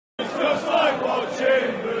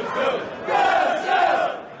watching Brazil.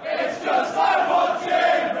 Brazil! It's just like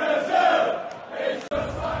watching Brazil. It's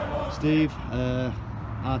just like watching. Steve,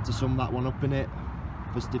 hard to sum that one up, innit?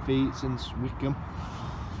 First defeat since Wickham.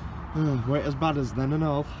 Were it as bad as then and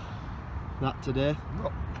all? That today?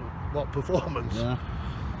 Not performance. Yeah.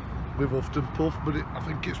 We've often puffed, but I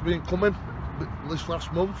think it's been coming this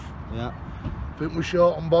last month. Yeah. I think we're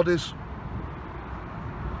short on bodies.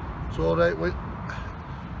 It's alright, with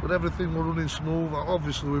everything we're running smooth.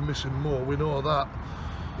 Obviously we're missing more, we know that.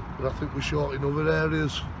 But I think we're short in other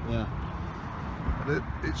areas. Yeah. And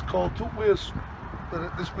it's caught up with us. And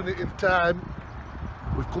at this minute in time,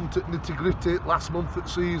 we've come to nitty gritty last month at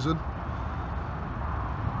season.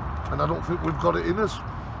 And I don't think we've got it in us.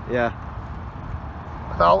 Yeah.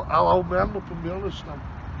 And I'll hold my hand up and be honest.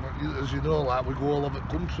 As you know, like we go all over the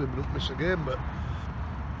country, we don't miss a game, but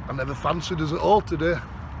I never fancied us at all today.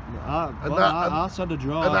 I said a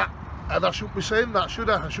draw. And I shouldn't be saying that, should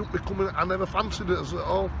I? I shouldn't be coming. I never fancied it us at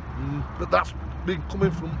all. But that's been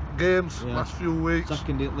coming from games last few weeks.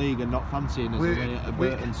 Second in league and not fancying us away at a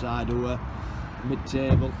Burton side who were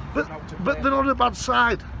mid-table. But they're not a bad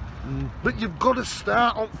side. But you've got to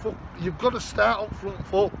start on foot. You've got to start on front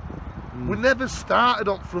foot. We never started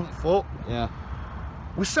on front foot. Yeah.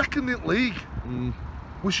 We're second in league.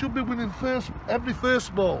 We should be winning every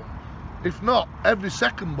first ball, if not every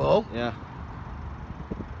second ball. Yeah.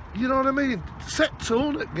 You know what I mean? Set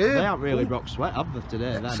tone at game. They haven't really broke sweat, have they,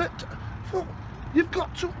 today? Then? You've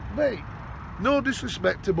got to, mate. No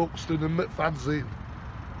disrespect to Buxton and McFadzean.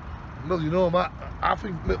 Well, you know, Matt, I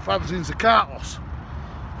think McFadzean's a cartless.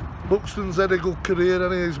 Buxton's had a good career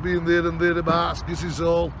and he's been there and thereabouts, gives his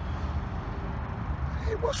all.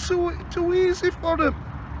 It was too easy for him.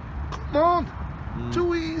 Come on,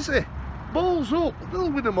 too easy. Balls up,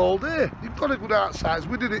 they'll win them all day. You've got to go outside.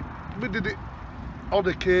 We did it on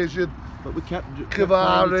occasion. But we kept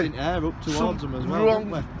Cavari air up towards them as well,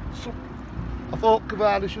 didn't we? I thought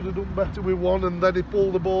Cavari should have done better with one, and then he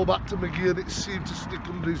pulled the ball back to McGee and it seemed to stick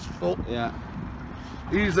under his foot. Yeah.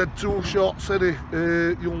 He's had 2 shots,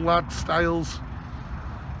 young lad, Styles.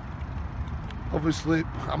 Obviously,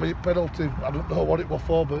 I mean, penalty, I don't know what it was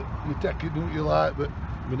for, but you take it, don't you, like, but...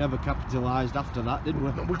 We never capitalised after that, did we?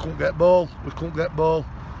 We couldn't get ball,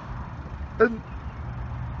 And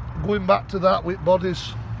going back to that with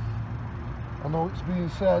bodies, I know it's being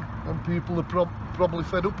said, and people are probably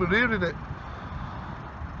fed up of hearing it.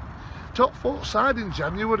 Top 4 side in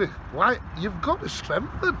January, why? You've got to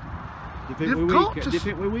strengthen. Do you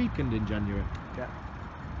think we're weakened in January? Yeah.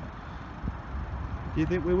 Do you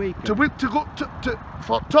think we're weakened?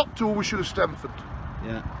 For top 2 we should have strengthened.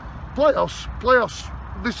 Yeah. Playoffs.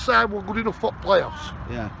 This side we're good enough for playoffs.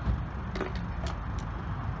 Yeah.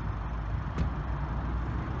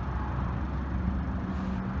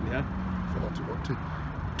 Yeah. 40.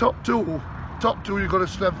 Top two you've got to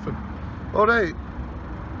strengthen. All right.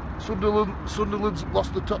 Sunderland's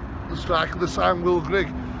lost the striker, the sign Will Grigg.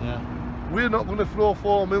 Yeah. We're not going to throw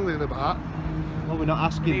 4 million about. Well, we're not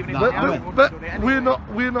asking for that. But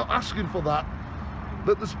we're not asking for that.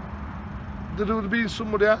 But there would be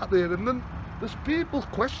somebody out there, and then there's people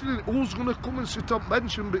questioning who's going to come and sit on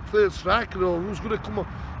bench and be third striker, or who's going to come and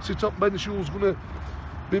sit on bench, who's going to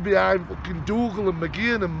be behind fucking Dougal and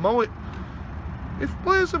McGeehan and Mowat. If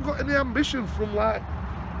players have got any ambition from like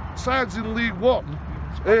sides in League 1,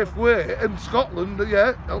 halfway, and Scotland,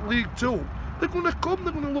 yeah, at League 2, they're going to come,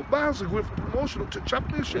 they're going to look Barnsley going for promotion up to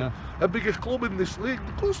Championship, a bigger club in this league.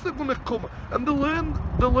 Of course they're going to come, and they'll learn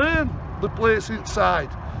the place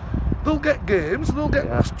inside. They'll get games, they'll get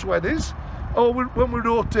last 20s, or when we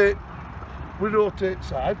rotate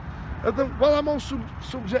side. And then, while I'm also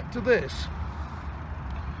subject to this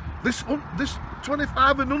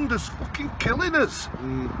 25 and under's fucking killing us.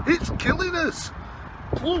 It's killing us.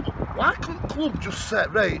 Club, why couldn't club just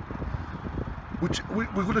set right? We're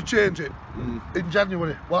going to change it in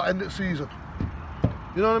January, end of season.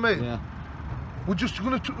 You know what I mean? Yeah. We're just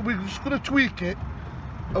going to tweak it,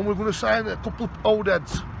 and we're going to sign a couple of old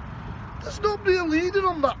heads. There's nobody a leader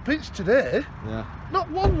on that pitch today. Yeah.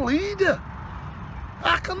 Not one leader.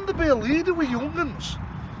 How can there be a leader with young uns?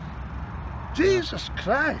 Jesus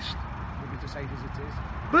Christ. Maybe to say it as it is.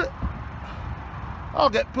 But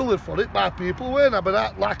I'll get pillared for it by people, won't I?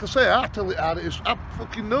 But like I say, I tell it how it is. I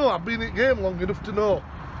fucking know. I've been in the game long enough to know.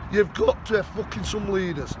 You've got to have fucking some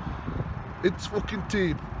leaders. It's fucking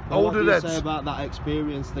team. Well, what do you say about that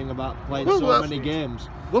experience thing about playing so many games?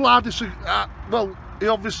 Well, I disagree. Well, he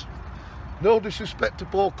obviously, no disrespect to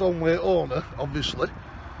Paul Conway, owner, obviously.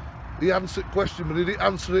 He answered the question, but he didn't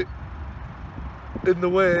answer it in the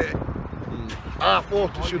way I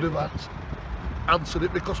thought he should have answered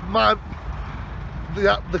it, because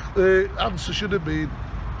the answer should have been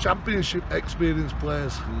Championship experienced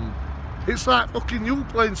players. It's like fucking you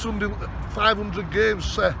playing Sunday 500 games,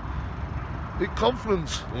 say, in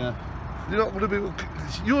conference. Yeah. You're not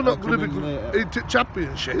going to be into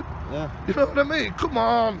Championship. Yeah. You know what I mean? Come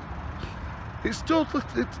on. It's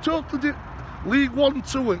totally League 1,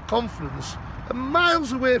 2 and conference, and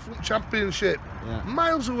miles away from Championship. Yeah.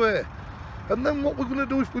 Miles away. And then what we're going to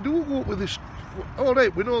do if we do go up with this? All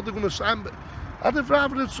right, we know they're going to sign, but I'd have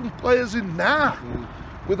rather had some players in now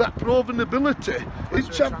with that proven ability in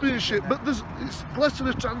Championship. But it's less of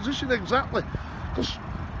a transition, exactly, because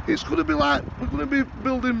it's going to be like we're going to be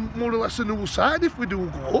building more or less a new side if we do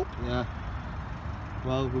go up. Yeah.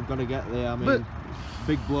 Well, we've got to get there. I mean, it's a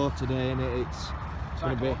big blow today, and it's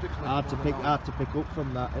going to be hard to pick up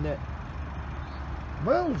from that, isn't it?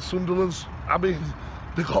 Well, Sunderland's, I mean,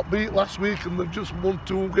 they got beat last week and they've just won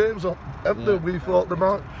 2 games, haven't they? We thought they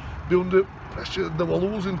might be under pressure. They were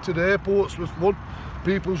losing today. Portsmouth won.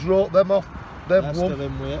 People's wrote them off. They've won. Still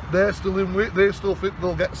in weight. They're still in weight. They still think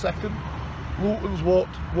they'll get second. Luton's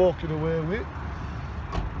walking away with.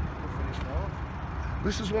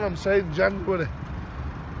 This is what I'm saying, January.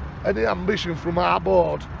 Any ambition from our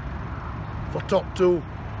board for top 2,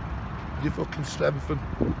 you fucking strengthen.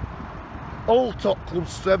 All top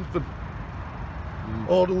clubs strengthen.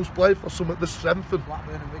 All those play for something, they strengthen.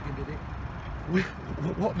 Blackburn and Wigan did it.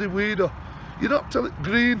 What did we do? You're not telling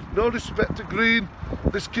Green, no respect to Green.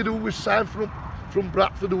 This kid who was signed from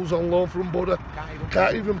Bradford, who's on loan from Butter,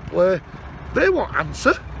 can't even play. They won't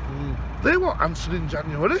answer. They won't answer in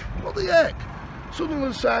January. What the heck?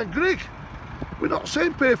 Sunderland signed Grigg. We're not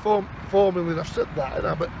saying pay 4 million, I've said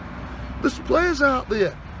that, but there's players out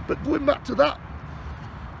there. But going back to that,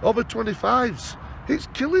 over 25s, it's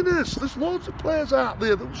killing us. There's loads of players out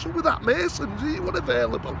there. There was some with that Mason, he was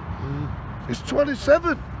available. He's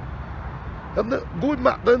 27. And going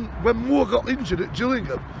back then, when Moore got injured at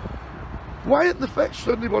Gillingham, why hadn't they fetched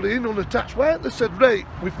anybody in unattached? Why hadn't they said, right,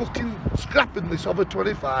 we're fucking scrapping this over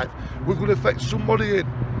 25, we're going to fetch somebody in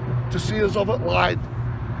to see us over the line?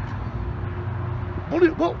 But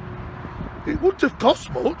it wouldn't have cost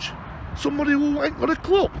much. Somebody who ain't got a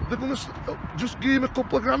club, they're going to just give him a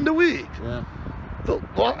couple of grand a week. Yeah.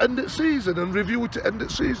 They'll end the season and review it to end the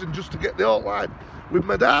season just to get the outline. We've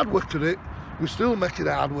made hard work at it, we're still making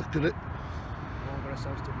hard work at it.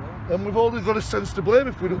 And we've only got a sense to blame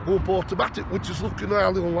if we don't go up automatic, which is looking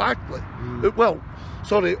highly unlikely. Well,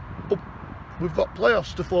 sorry, we've got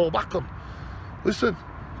playoffs to fall back on. Listen,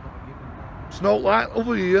 it's not like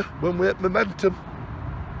other year when we had momentum.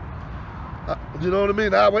 You know what I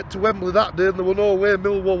mean? I went to Wembley that day and there were no way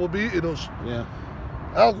Millwall were beating us. Yeah.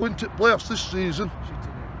 I'll go into playoffs this season.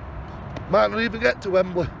 Might not even get to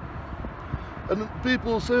Wembley. And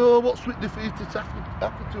people will say, oh, what's with defeated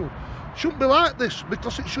attitude? Shouldn't be like this,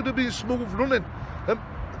 because it should have been smooth running.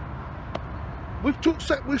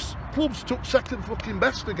 Clubs took second fucking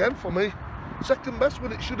best again for me. Second best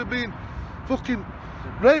when it should have been fucking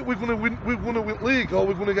right. We're gonna win league or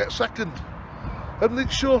we're gonna get second. And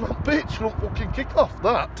it's shown on pitch from fucking kick off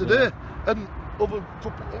that today. Yeah. And other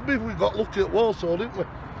couple, I mean, we got lucky at Walsall, didn't we?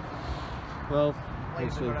 Well,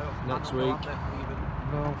 next week.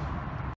 No.